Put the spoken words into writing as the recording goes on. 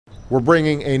we're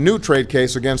bringing a new trade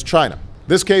case against China.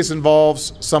 This case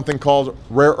involves something called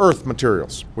rare earth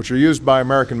materials, which are used by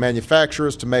American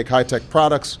manufacturers to make high-tech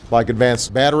products like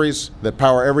advanced batteries that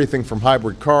power everything from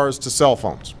hybrid cars to cell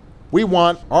phones. We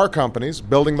want our companies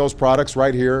building those products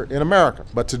right here in America.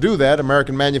 But to do that,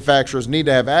 American manufacturers need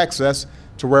to have access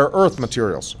to rare earth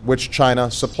materials, which China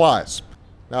supplies.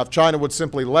 Now, if China would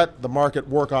simply let the market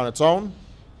work on its own,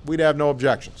 we'd have no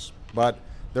objections. But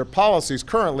their policies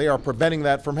currently are preventing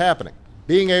that from happening.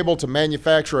 Being able to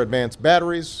manufacture advanced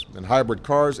batteries and hybrid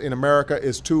cars in America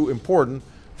is too important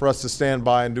for us to stand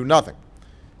by and do nothing.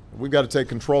 We've got to take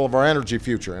control of our energy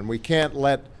future, and we can't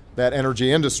let that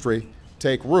energy industry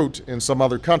take root in some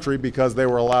other country because they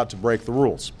were allowed to break the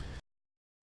rules.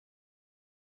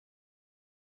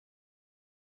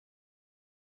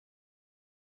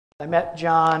 I met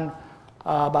John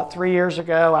about 3 years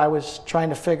ago. I was trying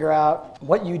to figure out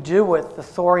what you do with the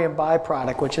thorium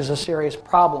byproduct, which is a serious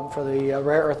problem for the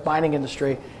rare earth mining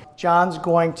industry. John's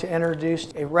going to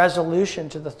introduce a resolution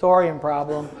to the thorium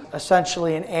problem,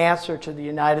 essentially an answer to the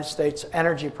United States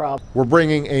energy problem. We're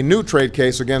bringing a new trade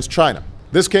case against China.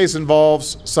 This case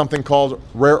involves something called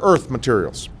rare earth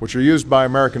materials, which are used by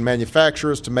American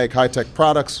manufacturers to make high-tech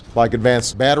products like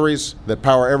advanced batteries that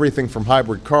power everything from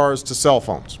hybrid cars to cell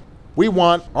phones. We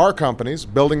want our companies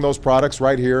building those products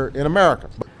right here in America.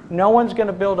 No one's going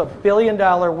to build a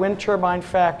billion-dollar wind turbine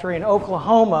factory in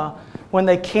Oklahoma when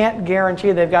they can't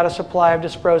guarantee they've got a supply of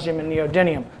dysprosium and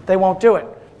neodymium. They won't do it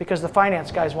because the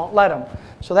finance guys won't let them.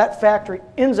 So that factory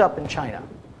ends up in China.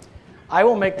 I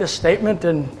will make this statement,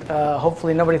 and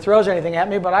hopefully nobody throws anything at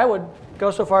me, but I would go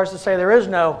so far as to say there is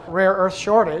no rare earth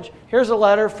shortage. Here's a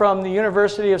letter from the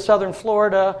University of Southern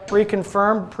Florida,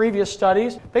 reconfirmed previous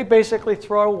studies. They basically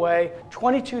throw away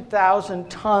 22,000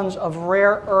 tons of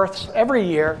rare earths every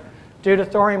year due to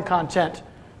thorium content.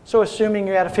 So assuming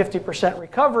you had a 50%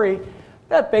 recovery,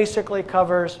 that basically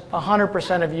covers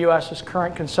 100% of US's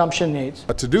current consumption needs.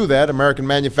 But to do that, American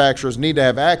manufacturers need to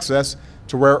have access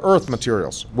to rare earth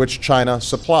materials, which China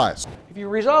supplies. If you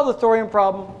resolve the thorium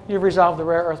problem, you've resolved the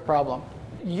rare earth problem.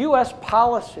 U.S.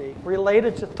 policy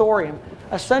related to thorium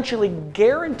essentially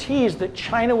guarantees that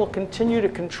China will continue to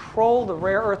control the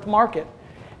rare earth market.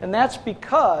 And that's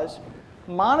because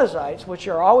monazites, which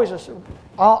are always,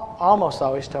 almost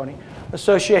always, Tony,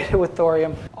 associated with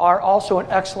thorium, are also an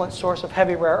excellent source of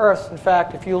heavy rare earths. In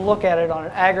fact, if you look at it on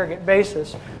an aggregate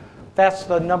basis, that's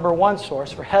the #1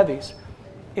 source for heavies.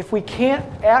 If we can't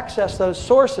access those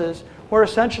sources, we're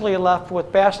essentially left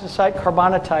with bastnasite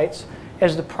carbonatites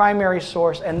as the primary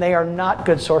source, and they are not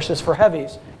good sources for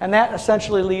heavies. And that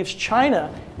essentially leaves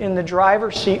China in the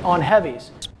driver's seat on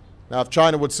heavies. Now, if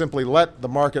China would simply let the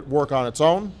market work on its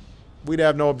own, we'd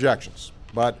have no objections.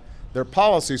 But their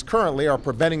policies currently are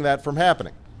preventing that from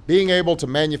happening. Being able to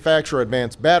manufacture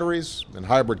advanced batteries and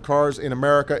hybrid cars in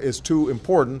America is too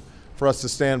important for us to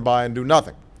stand by and do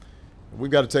nothing.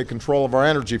 We've got to take control of our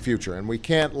energy future, and we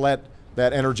can't let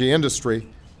that energy industry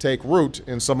take root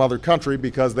in some other country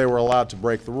because they were allowed to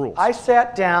break the rules. I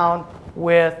sat down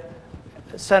with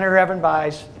Senator Evan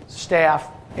Bayh's staff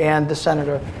and the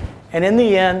senator, and in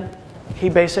the end, he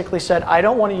basically said, I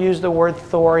don't want to use the word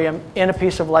thorium in a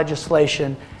piece of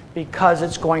legislation because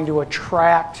it's going to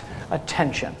attract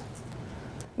attention.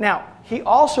 Now, he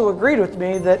also agreed with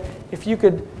me that if you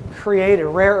could create a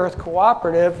rare earth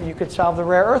cooperative, you could solve the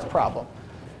rare earth problem.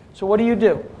 So what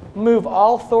do? Move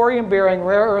all thorium-bearing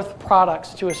rare earth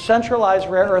products to a centralized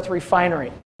rare earth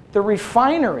refinery. The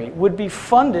refinery would be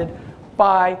funded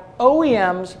by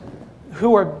OEMs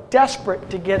who are desperate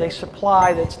to get a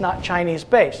supply that's not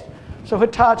Chinese-based. So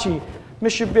Hitachi,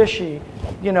 Mitsubishi,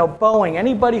 Boeing,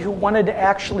 anybody who wanted to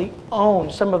actually own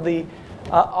some of the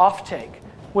offtake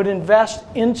would invest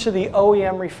into the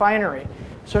OEM refinery.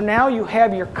 So now you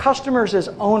have your customers as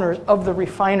owners of the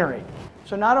refinery.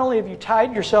 So not only have you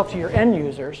tied yourself to your end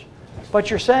users, but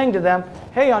you're saying to them,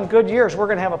 hey, on good years, we're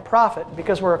going to have a profit.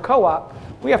 Because we're a co-op,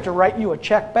 we have to write you a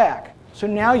check back. So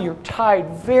now you're tied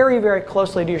very, very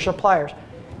closely to your suppliers.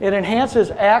 It enhances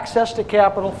access to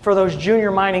capital for those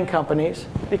junior mining companies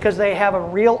because they have a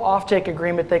real offtake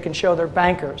agreement they can show their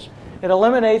bankers. It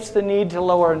eliminates the need to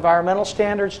lower environmental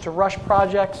standards to rush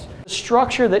projects, a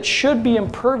structure that should be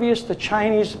impervious to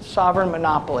Chinese sovereign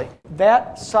monopoly.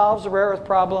 That solves the rare earth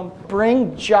problem,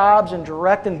 bring jobs and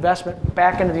direct investment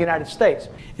back into the United States.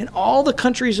 And all the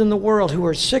countries in the world who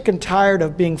are sick and tired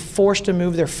of being forced to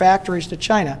move their factories to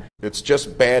China. It's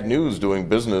just bad news doing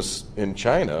business in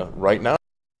China right now.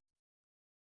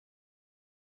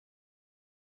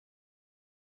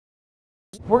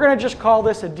 We're going to just call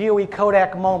this a DOE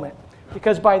Kodak moment,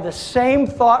 because by the same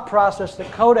thought process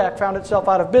that Kodak found itself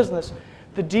out of business,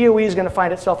 the DOE is going to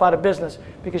find itself out of business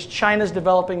because China's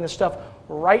developing this stuff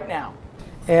right now.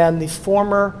 And the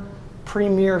former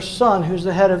premier's son, who's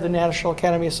the head of the National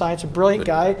Academy of Science, a brilliant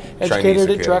guy, educated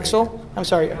at Drexel,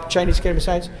 Chinese Academy of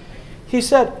Science, he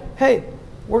said, hey,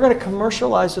 we're going to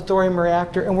commercialize the thorium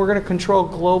reactor and we're going to control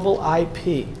global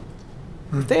IP.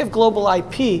 If they have global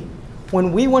IP,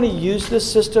 when we want to use this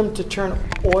system to turn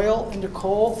oil into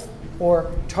coal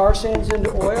or tar sands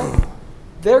into oil,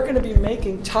 they're going to be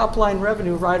making top-line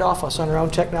revenue right off us on our own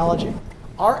technology.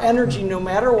 Our energy, no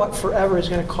matter what, forever is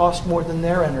going to cost more than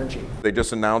their energy. They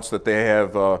just announced that they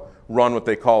have run what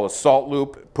they call a salt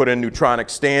loop, put in neutronic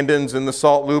stand-ins in the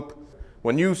salt loop.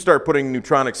 When you start putting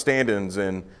neutronic stand-ins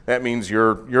in, that means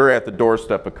you're at the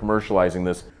doorstep of commercializing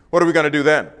this. What are we going to do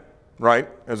then, right?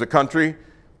 As a country,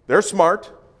 they're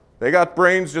smart. They got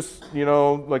brains just,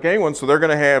 like anyone, so they're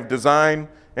going to have design,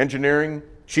 engineering,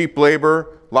 cheap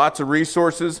labor, lots of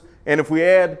resources, and if we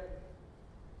add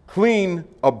clean,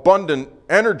 abundant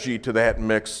energy to that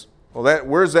mix, well,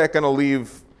 where's that going to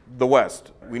leave the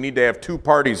West? We need to have two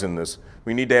parties in this.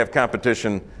 We need to have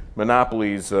competition.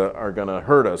 Monopolies are going to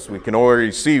hurt us. We can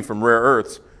already see from rare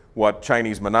earths what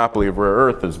Chinese monopoly of rare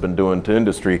earth has been doing to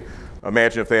industry.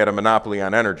 Imagine if they had a monopoly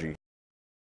on energy.